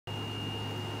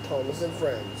Thomas and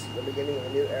Friends, the beginning of a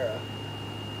new era.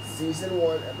 Season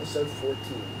 1, Episode 14.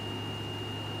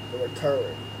 The Return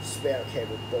of Spamcam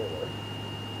Bowler.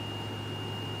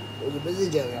 It was a busy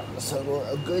daily episode where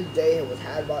a good day was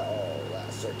had by all.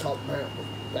 Sir Tom Parent was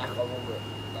back all over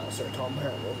it. Sir Tom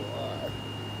Parent was alive.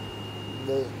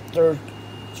 The third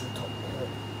Sir Tom Parent.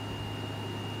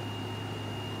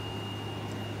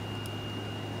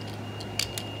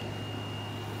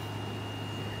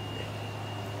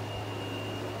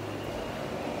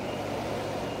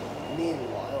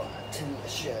 Meanwhile, in the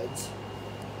sheds,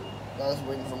 I was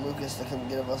waiting for Lucas to come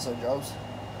give us our jobs.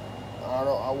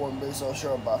 I wouldn't be so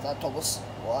sure about that, Thomas.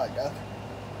 Why, Doc?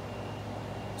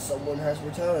 Someone has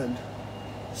returned.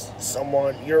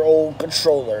 Someone, your old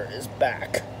controller is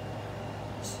back.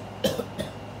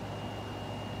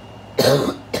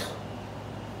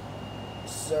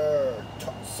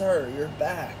 Sir, you're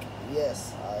back.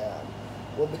 Yes, I am.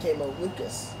 What became of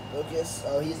Lucas? Lucas,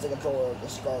 oh, he's the controller of the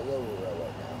Scarlet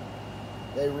Railway now.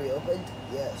 They reopened?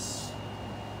 Yes.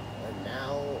 And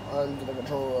now I'm the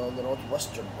controller of the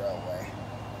Northwestern Railway.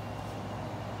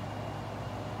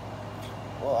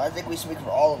 Well, I think we speak for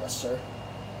all of us, sir.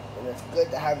 And it's good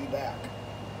to have you back.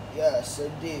 Yes,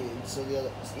 indeed, said the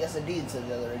other. Yes, indeed, said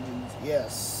the other engines.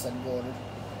 Yes, said Gordon.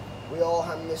 We all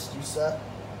have missed you, sir.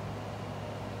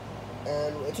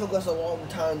 And it took us a long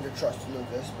time to trust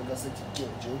Lucas because he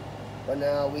killed you. But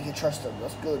now we can trust him.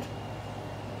 That's good.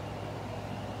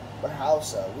 But how,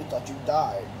 sir? We thought you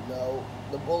died. No,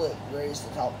 the bullet grazed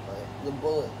the top of my... The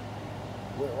bullet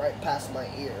went right past my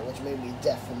ear, which made me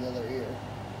deaf in the other ear.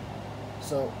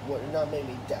 So, what not made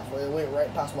me deaf, it went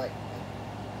right past my...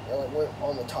 It went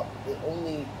on the top. It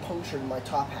only punctured my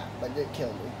top hat, but didn't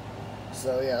kill me.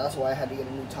 So, yeah, that's why I had to get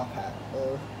a new top hat.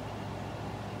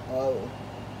 Oh.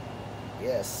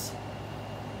 Yes.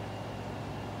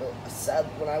 But sad,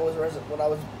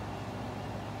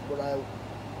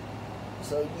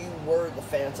 so you were the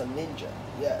Phantom Ninja,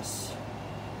 yes.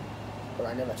 But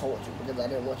I never told you because I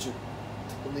didn't want you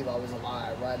to believe I was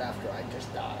alive right after I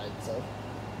just died. So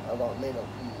I thought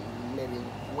maybe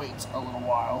wait a little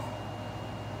while.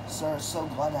 Sir, so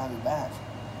glad to have you back.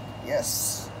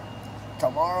 Yes.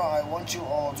 Tomorrow I want you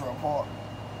all to report.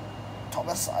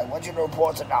 Thomas, I want you to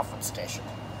report to Norfolk Station.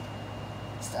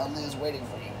 Stanley is waiting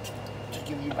for you to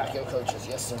give you back your coaches.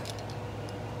 Yes, sir.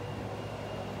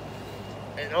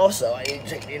 And also, I need to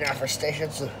take you to Norfolk Station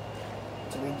to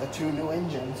meet the 2 new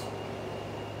engines.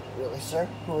 Really, sir?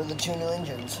 Who are the 2 new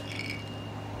engines?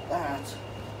 That.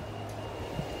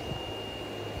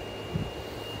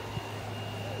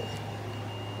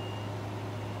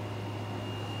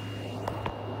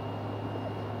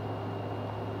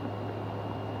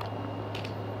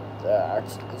 That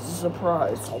is a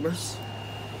surprise, Thomas.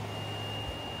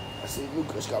 I see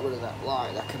Lucas got rid of that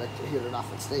line that connected here to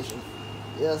Norfolk Station.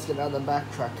 Yes, get down the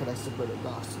backtrack connects to Britain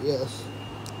Docks. Yes.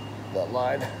 That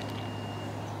line.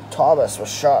 Thomas was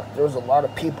shocked. There was a lot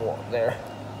of people there,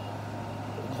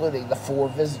 including the 4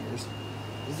 visitors.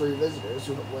 The 3 visitors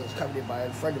who was accompanied by a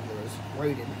friend of theirs,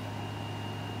 Raiden.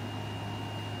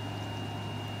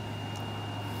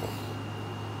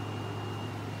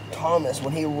 Thomas,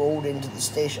 when he rolled into the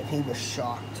station, he was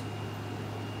shocked.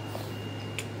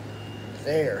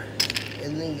 There,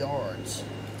 in the yards,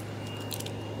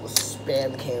 was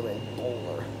Spamcam and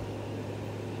Bowler.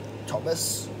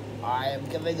 Thomas, I am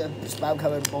giving a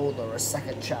Spamcam and Bowler a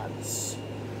second chance.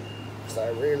 Because I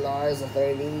realize that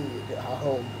they need a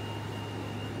home.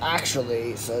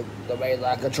 Actually, said the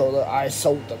mainline controller, I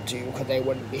sold them to you because they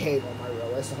wouldn't behave on my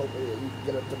railway, so hopefully you can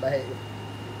get them to behave.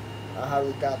 I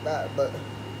highly doubt that, but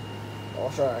I'll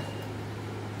try.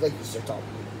 Thank you, Sir Tom.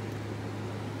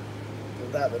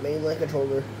 With that, the mainline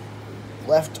controller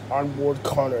left on board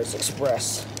Connor's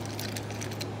Express.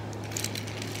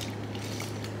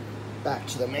 Back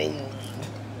to the mainland.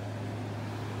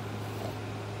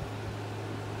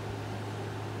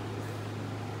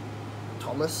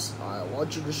 Thomas, I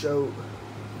want you to show...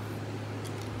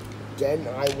 Then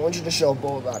I want you to show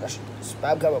Bola the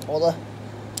Spamcam and Bola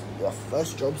your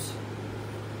first jobs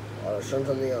are to show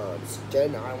them the odds.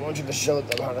 Then I want you to show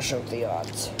them how to show the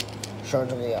odds. Show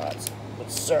them the odds.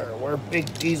 But sir, we're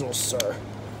big diesels, sir.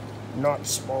 Not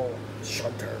small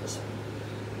shunters.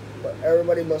 But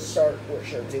everybody must start with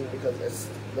shunting because it's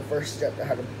the first step to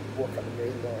how to work on the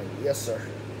main line. Yes, sir.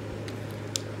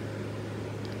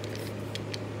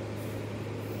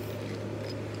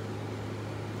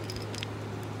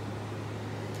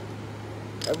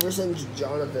 Ever since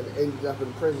Jonathan ended up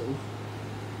in prison,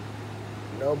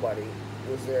 nobody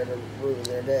was there to ruin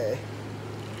their day.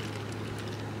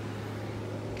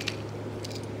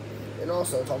 And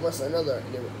also, Thomas, another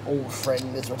old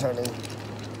friend is returning.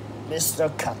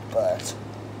 Mr. Cuthbert.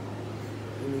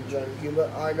 You mean John Cuthbert?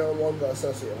 I no longer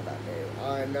associate with that name.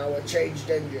 I am now a changed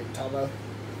engine,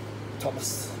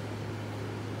 Thomas.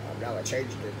 I'm now a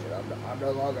changed engine. I'm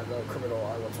no longer the criminal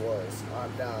I once was.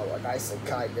 I'm now a nice and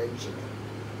kind engine.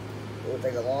 It will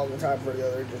take a long time for the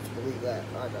other engines to believe that,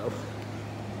 I know.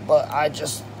 But I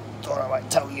just thought I might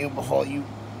tell you before you,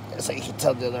 so you can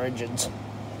tell the other engines.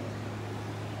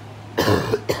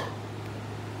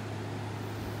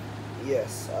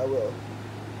 Yes, I will.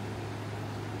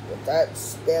 With that,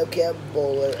 Spamcam,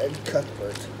 Bowler, and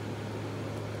Cuthbert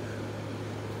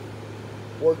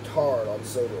worked hard on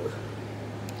Sodor,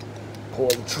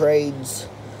 pulling trains,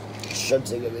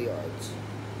 shunting in the yards.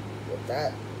 With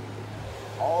that,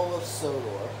 all of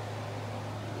Sodor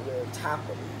lived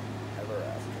happily